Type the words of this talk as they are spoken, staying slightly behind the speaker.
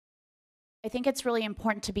I think it's really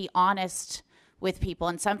important to be honest with people.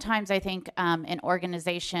 And sometimes I think in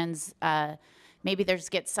organizations, maybe there's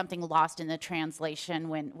gets something lost in the translation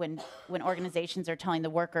when organizations are telling the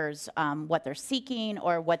workers what they're seeking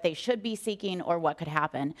or what they should be seeking or what could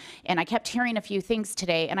happen. And I kept hearing a few things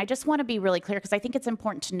today, and I just want to be really clear because I think it's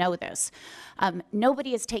important to know this.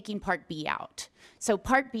 Nobody is taking Part B out. So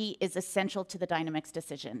Part B is essential to the dynamics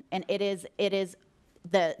decision, and it is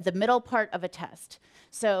the middle part of a test.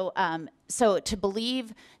 So so to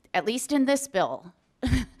believe, at least in this bill,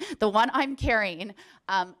 the one I'm carrying,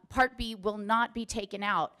 Part B will not be taken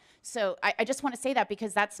out. So I just want to say that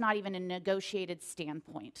because that's not even a negotiated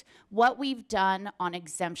standpoint. What we've done on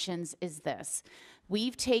exemptions is this.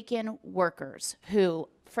 We've taken workers who,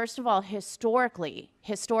 first of all, historically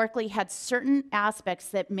had certain aspects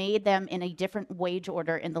that made them in a different wage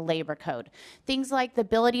order in the labor code. Things like the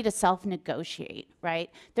ability to self-negotiate, right?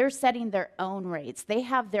 They're setting their own rates. They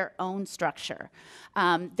have their own structure.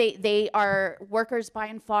 They are workers by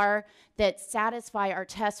and far that satisfy our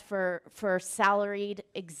test for salaried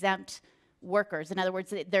exempt workers. In other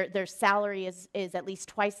words, their salary is at least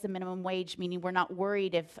twice the minimum wage, meaning we're not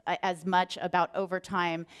worried as much about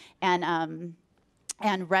overtime and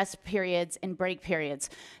rest periods and break periods.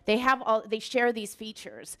 They share these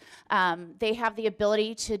features. They have the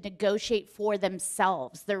ability to negotiate for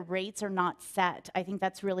themselves. Their rates are not set. I think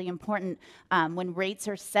that's really important. When rates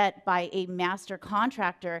are set by a master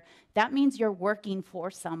contractor, that means you're working for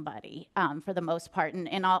somebody for the most part.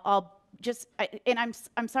 And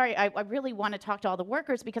I'm sorry, I really want to talk to all the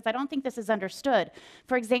workers because I don't think this is understood.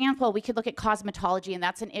 For example, we could look at cosmetology, and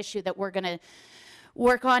that's an issue that we're going to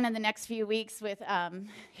work on in the next few weeks with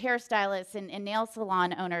hairstylists and nail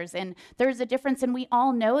salon owners. And there's a difference, and we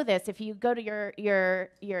all know this. If you go to your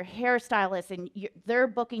hairstylist and they're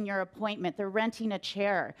booking your appointment, they're renting a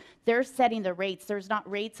chair, they're setting the rates. There's not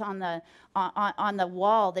rates on the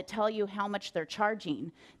wall that tell you how much they're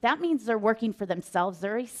charging. That means they're working for themselves.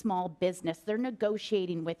 They're a small business. They're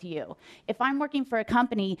negotiating with you. If I'm working for a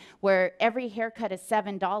company where every haircut is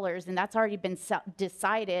 $7 and that's already been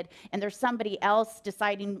decided, and there's somebody else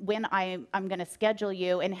deciding when I'm going to schedule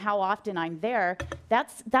you and how often I'm there,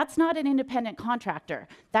 that's not an independent contractor.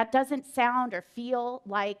 That doesn't sound or feel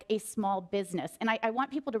like a small business. And I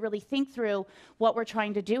want people to really think through what we're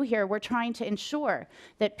trying to do here. We're trying to ensure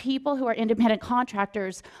that people who are independent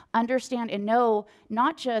contractors understand and know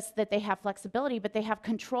not just that they have flexibility, but they have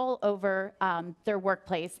control over their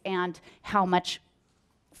workplace and how much,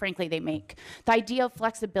 frankly, they make. The idea of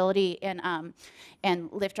flexibility in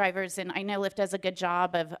Lyft drivers, and I know Lyft does a good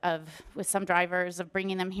job with some drivers of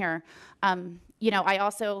bringing them here. You know, I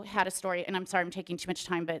also had a story, and I'm sorry I'm taking too much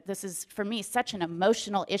time, but this is, for me, such an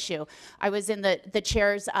emotional issue. I was in the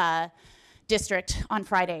chair's district on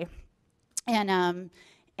Friday, and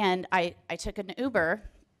I took an Uber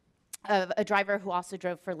of a driver who also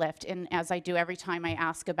drove for Lyft, and as I do every time, I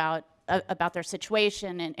ask about their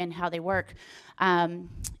situation and how they work.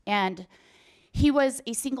 And he was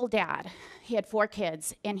a single dad. He had 4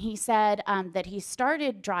 kids, and he said that he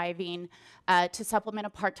started driving to supplement a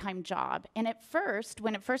part-time job. And at first,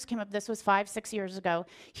 when it first came up, this was 5-6 years ago,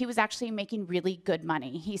 he was actually making really good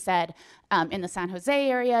money. He said in the San Jose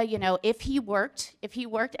area, you know, if he worked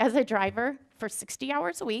as a driver for 60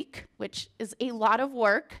 hours a week, which is a lot of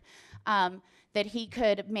work, that he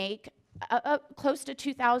could make close to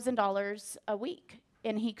 $2,000 a week,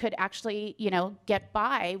 and he could actually, you know, get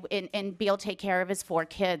by and be able to take care of his 4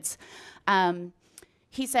 kids.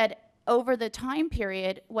 He said over the time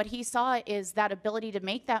period, what he saw is that ability to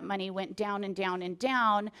make that money went down and down and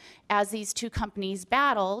down as these 2 companies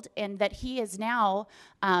battled, and that he is now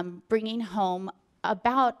bringing home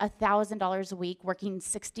about $1,000 a week, working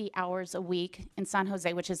 60 hours a week in San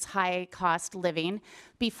Jose, which is high cost living,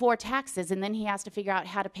 before taxes. And then he has to figure out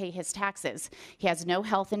how to pay his taxes. He has no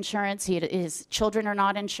health insurance. His children are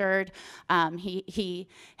not insured. He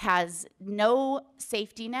has no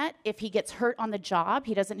safety net. If he gets hurt on the job,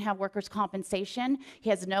 he doesn't have workers' compensation.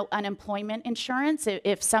 He has no unemployment insurance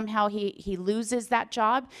if somehow he loses that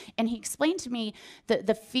job. And he explained to me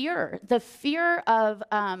the fear of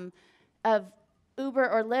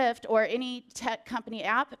Uber or Lyft or any tech company,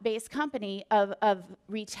 app-based company, of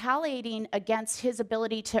retaliating against his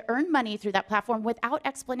ability to earn money through that platform without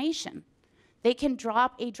explanation. They can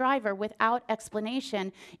drop a driver without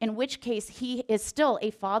explanation, in which case he is still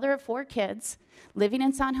a father of 4 kids living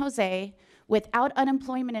in San Jose without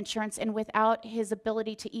unemployment insurance and without his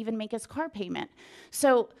ability to even make his car payment.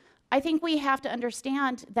 So I think we have to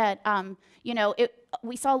understand that, you know,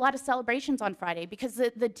 we saw a lot of celebrations on Friday because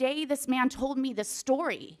the day this man told me this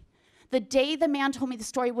story, The day the man told me the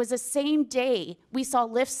story was the same day we saw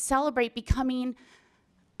Lyft celebrate becoming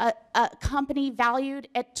a company valued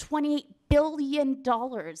at $28 billion,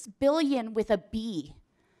 billion with a B.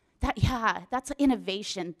 That's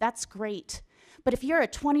innovation. That's great. But if you're a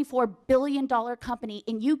 $24 billion company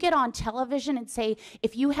and you get on television and say,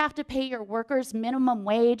 if you have to pay your workers minimum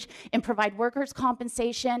wage and provide workers'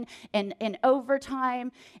 compensation and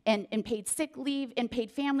overtime and paid sick leave and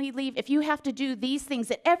paid family leave, if you have to do these things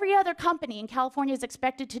that every other company in California is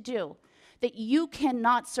expected to do, that you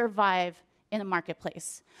cannot survive in the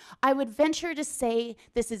marketplace. I would venture to say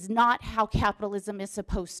this is not how capitalism is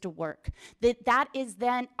supposed to work. That is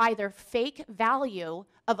then either fake value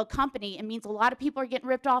of a company, it means a lot of people are getting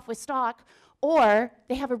ripped off with stock, or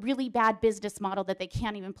they have a really bad business model that they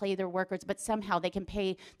can't even pay their workers, but somehow they can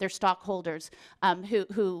pay their stockholders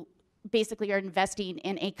who basically are investing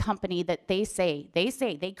in a company that they say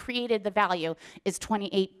they created the value is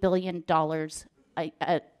 $28 billion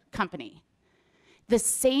a company. The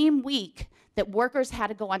same week that workers had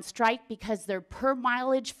to go on strike because their per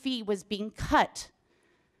mileage fee was being cut,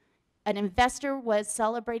 an investor was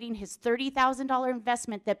celebrating his $30,000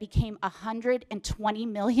 investment that became $120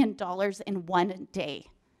 million in one day.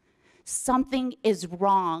 Something is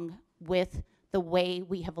wrong with the way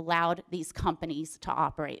we have allowed these companies to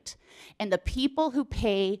operate. And the people who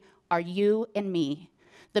pay are you and me.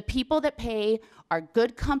 The people that pay are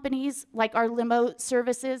good companies like our limo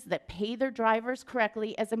services that pay their drivers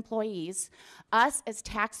correctly as employees. Us as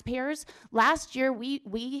taxpayers, last year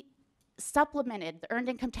we supplemented the earned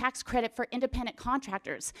income tax credit for independent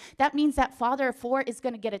contractors. That means that father of four is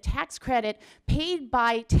going to get a tax credit paid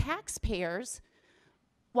by taxpayers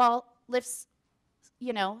while Lyft's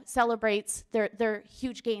celebrates their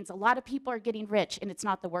huge gains. A lot of people are getting rich, and it's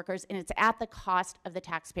not the workers, and it's at the cost of the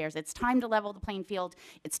taxpayers. It's time to level the playing field.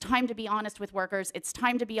 It's time to be honest with workers. It's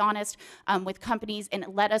time to be honest with companies, and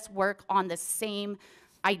let us work on the same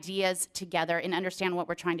ideas together and understand what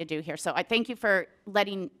we're trying to do here. So I thank you for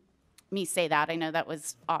letting me say that. I know that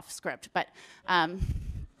was off script, but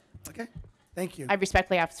okay, thank you. I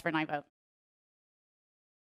respectfully ask for an aye vote.